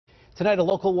Tonight, a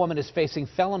local woman is facing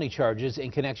felony charges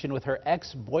in connection with her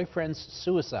ex-boyfriend's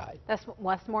suicide. The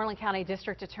Westmoreland County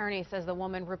District Attorney says the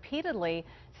woman repeatedly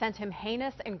sent him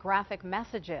heinous and graphic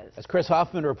messages. As Chris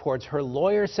Hoffman reports, her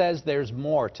lawyer says there's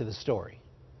more to the story.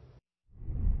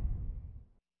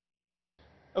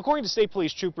 According to state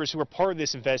police troopers who were part of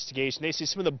this investigation, they say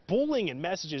some of the bullying and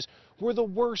messages were the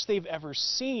worst they've ever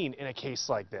seen in a case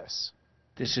like this.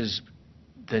 This is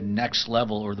the next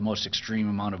level or the most extreme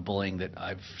amount of bullying that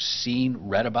I've seen,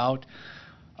 read about,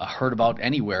 heard about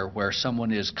anywhere, where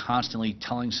someone is constantly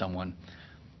telling someone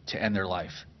to end their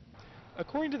life.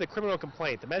 According to the criminal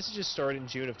complaint, the messages started in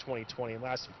June of 2020 and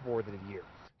lasted for more than a year.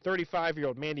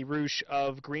 35-year-old Mandy Roosh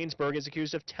of Greensburg is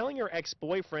accused of telling her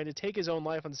ex-boyfriend to take his own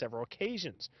life on several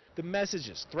occasions. The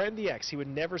messages threatened the ex he would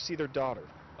never see their daughter,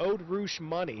 owed Roosh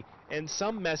money, and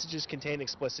some messages contain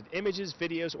explicit images,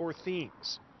 videos, or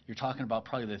themes. You're talking about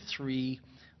probably the three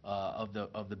of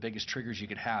the biggest triggers you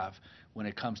could have when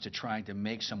it comes to trying to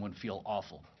make someone feel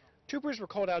awful. Troopers were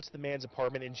called out to the man's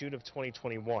apartment in June of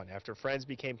 2021 after friends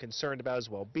became concerned about his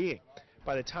well-being.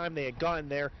 By the time they had gotten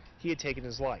there, he had taken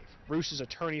his life. Roosh's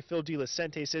attorney, Phil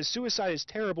DeLacente, says suicide is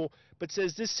terrible, but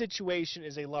says this situation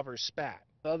is a lover's spat.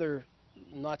 Other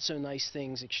not-so-nice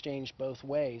things exchanged both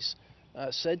ways,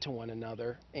 said to one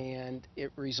another, and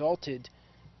it resulted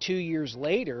 2 years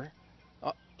later,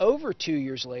 over 2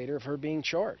 years later, of her being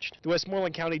charged. The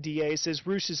Westmoreland County DA says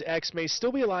Roosh's ex may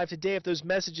still be alive today if those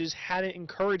messages hadn't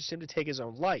encouraged him to take his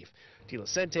own life.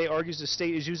 DeLacente argues the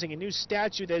state is using a new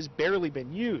statute that has barely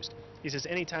been used. He says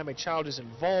anytime a child is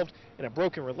involved in a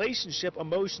broken relationship,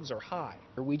 emotions are high.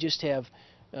 We just have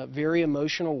very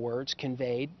emotional words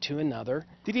conveyed to another.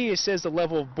 The DA says the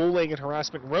level of bullying and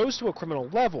harassment rose to a criminal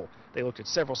level. They looked at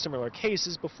several similar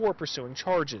cases before pursuing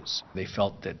charges. They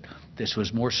felt that this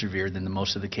was more severe than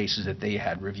most of the cases that they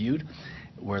had reviewed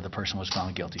where the person was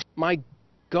found guilty. My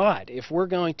God, if we're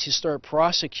going to start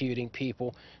prosecuting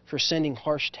people for sending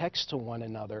harsh texts to one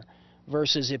another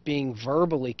versus it being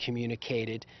verbally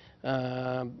communicated,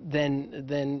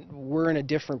 then we're in a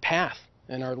different path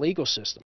in our legal system.